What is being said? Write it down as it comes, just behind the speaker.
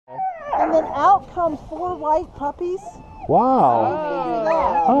And then out come 4 white puppies.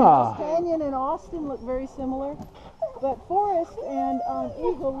 Wow. Canyon and Austin look very similar. But Forrest and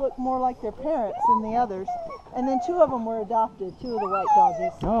Eagle look more like their parents than the others. And then 2 of them were adopted, 2 of the white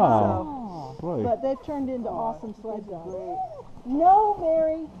doggies. Oh, so, but they've turned into awesome sled dogs. No,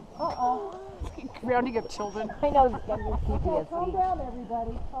 Mary. Grounding of children. I know, it's getting PTSD. Okay, calm down,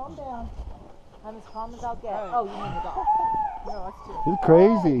 everybody. Calm down. I'm as calm as I'll get. Oh, you mean the dog. No, that's too. It's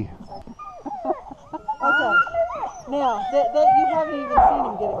crazy. Okay. Now, you haven't even seen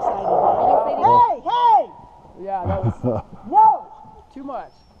him get excited yet. Hey! Yeah, that was No! too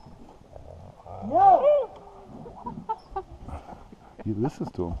much. No! He listens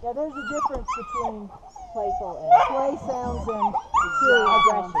to him. Yeah, there's a difference between playful and play sounds and serious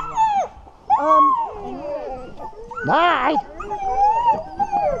aggression. Nice.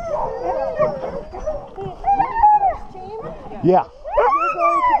 Yeah. You're going to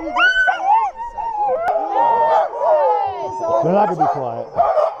be this quiet. They're not going to be quiet.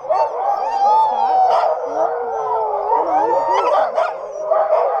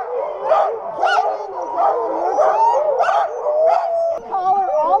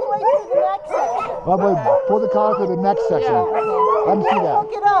 I'm going to pull the collar to the next section. Let me see that.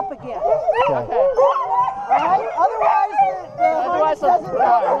 Hook it up again. Okay. Alright? Otherwise, the harness doesn't go.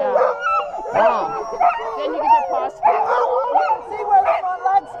 Wow. Then you get their paws flat. You can see where the front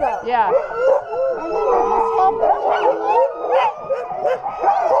legs go. Yeah. And then you just help them to the left.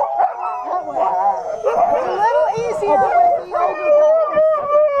 That way. It's a little easier with the older dogs.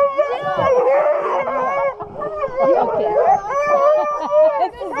 Okay.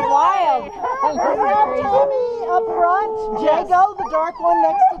 This is wild. You have Tammy up front, Jago, the dark one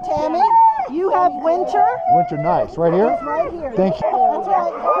next to Tammy. You have Winter. Winter, nice. Right here? He's right here. Thank you. That's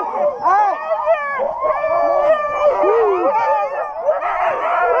right. All right.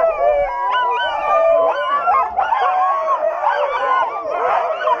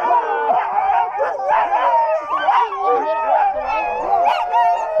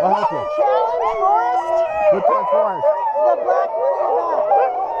 I'll help you. Challenge Forrest. Which one, Forrest? The black one in the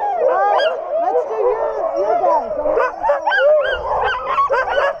back. All right, let's do your guys. All right.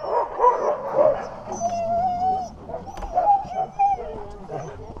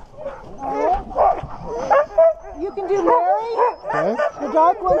 You can do Mary, Okay. the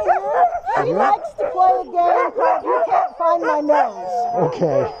dark one here. She likes to play a game called You Can't Find My Nose.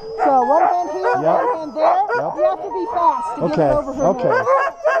 Okay. So one hand here, Yep. one hand there. Yep. You have to be fast to get it over her Okay. nose.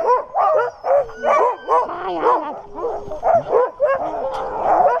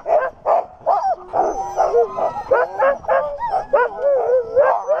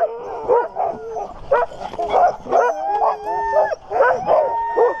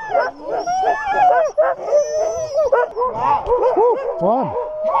 Fun.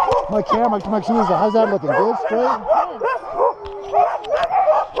 My camera, my shoes, how's that looking? Good? Straight?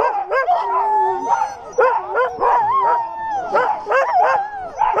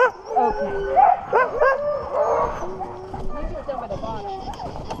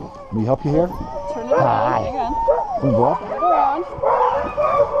 Let me help you here? Turn it around. Hang on. Can we go up? Turn it around.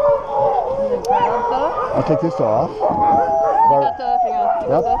 And then grab the. I'll take this off. You got the. Hang on. You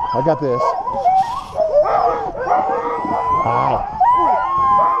Yep, got I got this. Hi.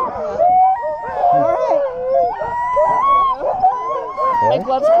 All right. the Okay.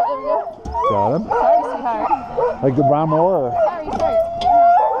 gloves. There we go. Got him. Sorry, sweetheart. Like the brown more? Or? Sorry. You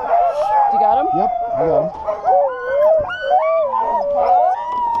got him? Yep, I got him.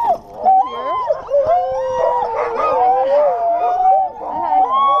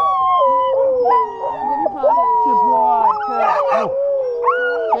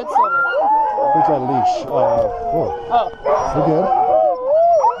 Where's that leash? We're good.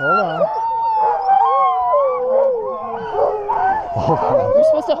 Hold on. You're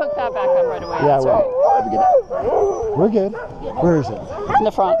supposed to hook that back up right away. Yeah, That's well. right. We're good. Where is it? In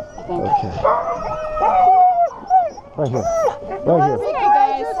the front, I think. Okay. Right here. Right here. Hey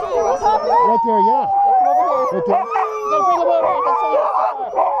guys. Right there, yeah. Come over here. Right there. You gotta bring them over. That's all you have to do.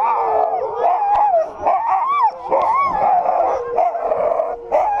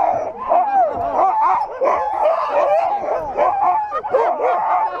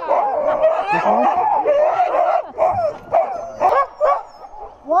 This one?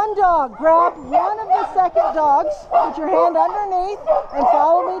 One dog, grab one of the second dogs, put your hand underneath, and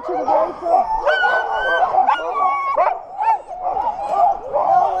follow me to the very front.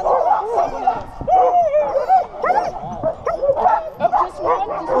 Oh, just one?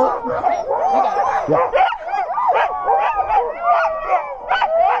 Just one? Okay, you got it. Yeah.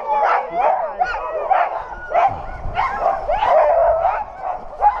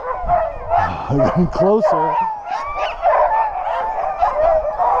 Getting closer.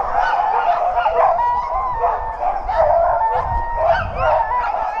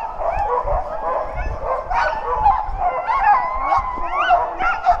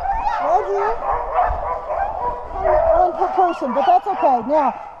 One per person, but that's okay. Now,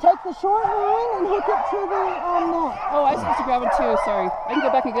 take the short line and hook it to the net. Oh, I was supposed to grab it too. Sorry. I can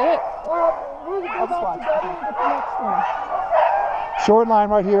go back and get it? We'll go back together and get the next one. Short line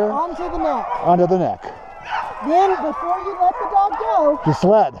right here. Onto the neck. Onto the neck. Then, before you let the dog go, The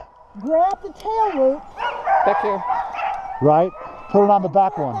sled. grab the tail root. Back here. Right? Put it on the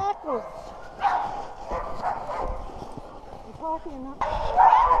back one. Backwards. I'm talking enough.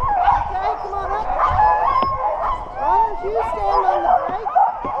 Okay, come on up. Why don't you stand on the brake?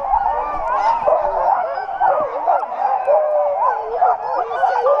 You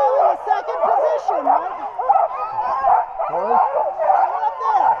see go in the second position, right? Right up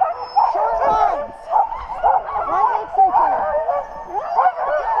there. Short lines. Right next to each other.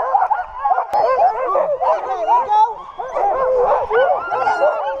 Okay, let go.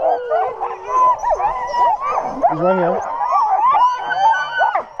 He's right here.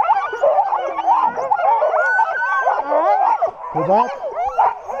 Pull back.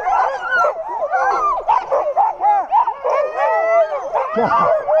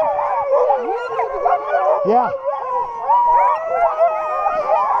 Yeah.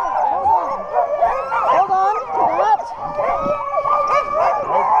 Hold on to that.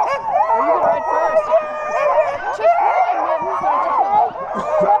 Or you can ride first. Just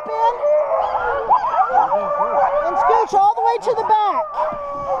Step in and scooch all the way to the back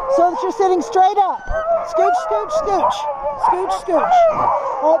so that you're sitting straight up. Scooch, scooch, scooch. Scooch, scooch.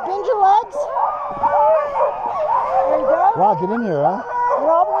 Bend your legs. There you go. Wow, get in here, huh? Get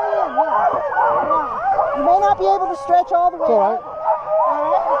all the way in, yeah. You may not be able to stretch all the way It's all right. out.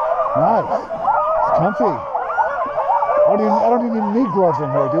 All right. Nice. It's comfy. I don't even need gloves in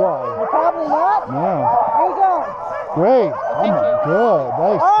here, do I? Well, probably not. No. There you go. Great. Oh my good.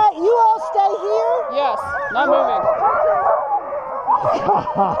 Nice. All right, you all stay here. Yes. Not moving.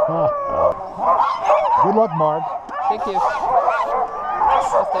 Good luck, Mark. Thank you.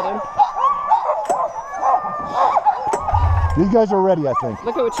 Stuff that in. These guys are ready, I think.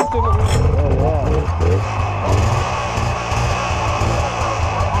 Look at what she's doing over here. Oh, yeah.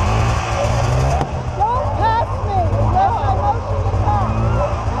 Don't pass me unless I motion you back.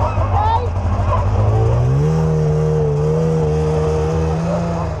 Okay?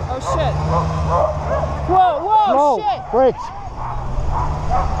 Oh shit. Whoa, whoa, Slow. shit. Brakes.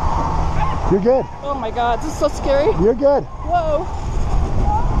 You're good. Oh my god, this is so scary. You're good. Whoa.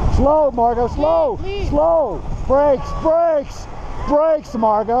 Slow, Margo. Slow. Lead. Slow. Brakes. Brakes. Brakes,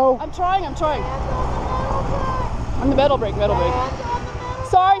 Margo. I'm trying. I'm the metal brake.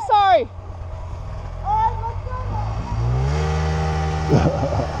 Sorry.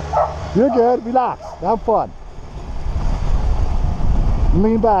 You're good. Relax. Have fun.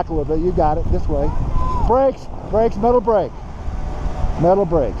 Lean back a little bit. You got it. This way. Brakes. Brakes. Metal brake. Metal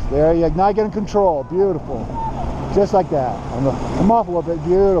brakes. There you go. Now get in control. Beautiful. Just like that. Come off a little bit.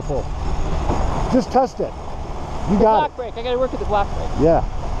 Beautiful. Just test it. You got Black brake. I gotta work with the black brake. it. Yeah.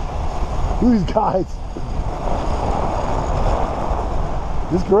 These guys.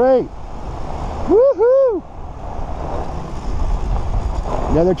 This is great. Woohoo!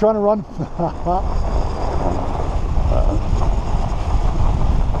 Yeah, they're trying to run.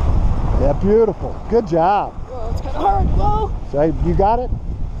 Yeah, beautiful. Good job. Whoa, it's kind of hard. Whoa. So you got it?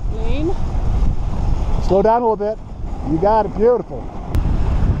 Lean. Slow down a little bit. You got it. Beautiful.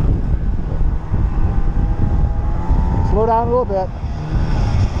 Slow down a little bit.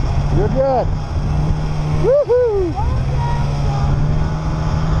 You're good. Woohoo!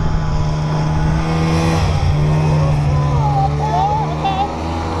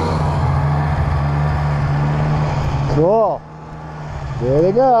 Cool. There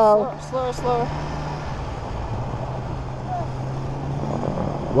you go. Slower.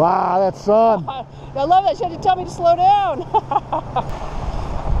 Wow, that's sun. I love that. She had to tell me to slow down.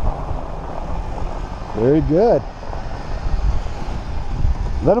 Very good.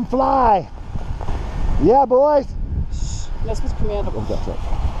 Let them fly. Yeah, boys. This was commandable. Oh, that's right.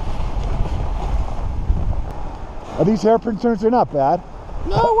 Are these hairpin turns? They're not bad.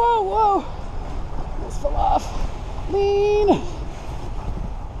 No, whoa. This fell off. Lean.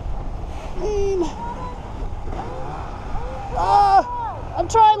 I'm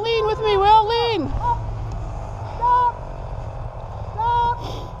trying. Lean with me, Will. Lean.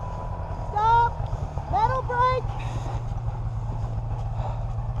 Stop. Metal brake.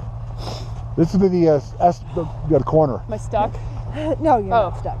 This is the corner. Am I stuck? No, you're Oh.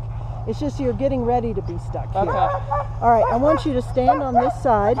 not stuck. It's just you're getting ready to be stuck here. Okay. All right, I want you to stand on this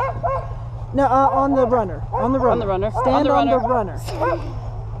side. No, on the runner. On the runner. On the runner. Stand on the runner.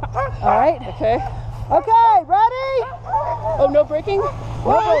 All right. Okay. Okay, ready? Oh, no braking? No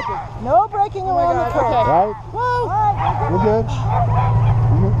braking. No braking around the curve. Okay. Right? All right. We're good.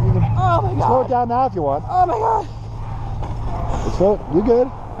 You can Oh my slow it god. down now if you want. Oh my god. You're good.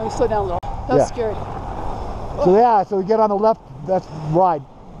 Let me slow down a little. That was Yeah. scary. So yeah, so you get on the left, that's right.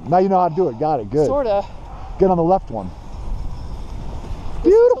 Now you know how to do it. Got it, good. Sorta. Get on the left one. So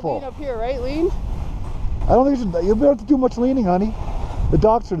lean Beautiful. up here, right? Lean? I don't think you'll be able to do much leaning, honey. The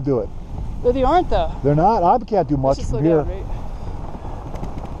dogs should do it. No, they aren't though. They're not. I can't do much Let's just slow from here. down, right?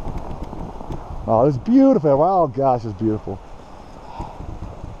 Oh, it's beautiful. Oh gosh, it's beautiful.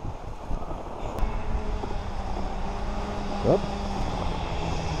 Yep.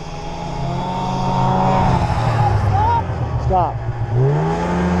 Stop.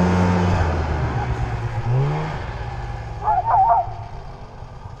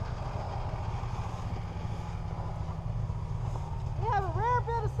 We have a rare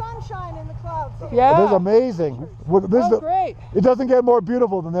bit of sunshine in the clouds here. Yeah. This is amazing. Oh, great. It doesn't get more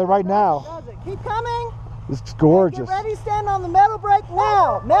beautiful than they're right now. Does it? Keep coming. It's gorgeous. Get ready, stand on the metal brake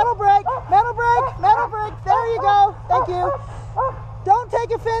now. Metal brake, metal brake, metal brake. There you go. Thank you. Don't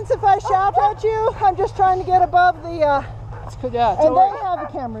take offense if I shout at you. I'm just trying to get above the, It's good, yeah. and Don't they worry. have a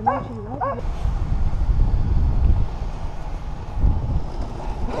camera, don't you?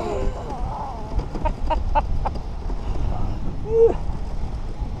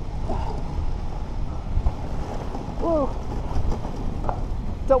 Whoa.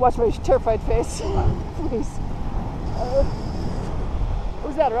 Don't watch my terrified face. Please. What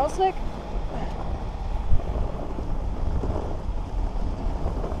was that, a rattlesnake?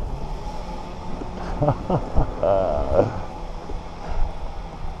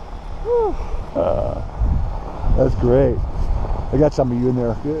 That's great. I got some of you in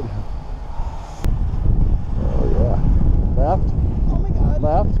there. Good. Oh yeah. Left. Oh my God.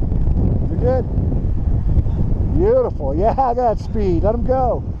 Left. You're good. Beautiful. Yeah, that speed. Let them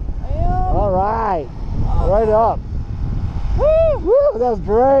go. I am. All right. Right up. Woo! Woo! That's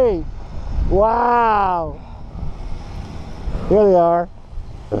great. Wow. Here they are.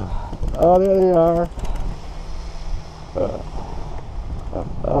 Oh, there they are.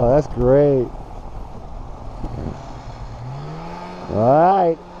 Oh, that's great. All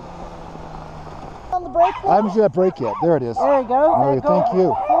right. On the brake I haven't seen that brake yet. There it is. There you go. All Now right, go thank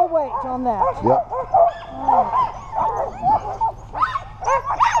you. Full weight on that. Yep.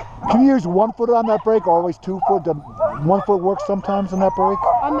 Can you use 1 foot on that brake or always 2 foot? Does 1 foot work sometimes on that brake?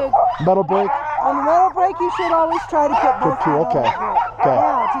 On the Metal brake? On the metal brake, you should always try to put both Put two, feet on okay. the brake. Okay.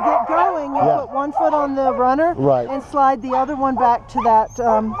 Now, to get going, you Yeah. put 1 foot on the runner Right. and slide the other one back to that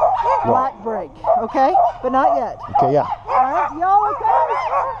black brake, okay? But not yet. Okay, yeah. All right, y'all okay?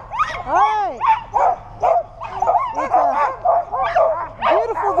 All right. It's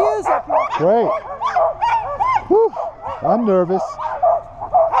beautiful views up here. Great. Whew. I'm nervous.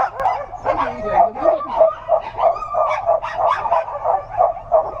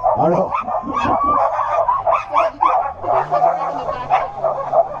 I know.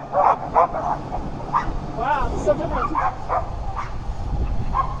 Wow, this is so different.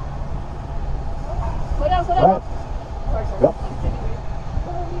 Slow down, slow All down. right. Yep.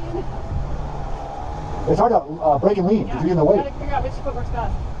 It's hard to brake and lean because you're in the You way. gotta figure out which foot works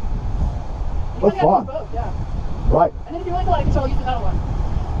best. You That's gotta have fun. both, yeah. Right, And then if you want to go out of control, use the metal one.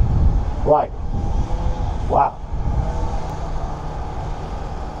 right. Wow.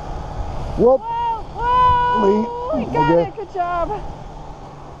 Whoop. Whoa! Lean. You got Okay. it, good job.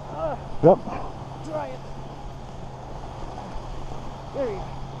 Yep. Try it. There you go.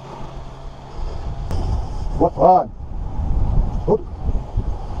 What fun.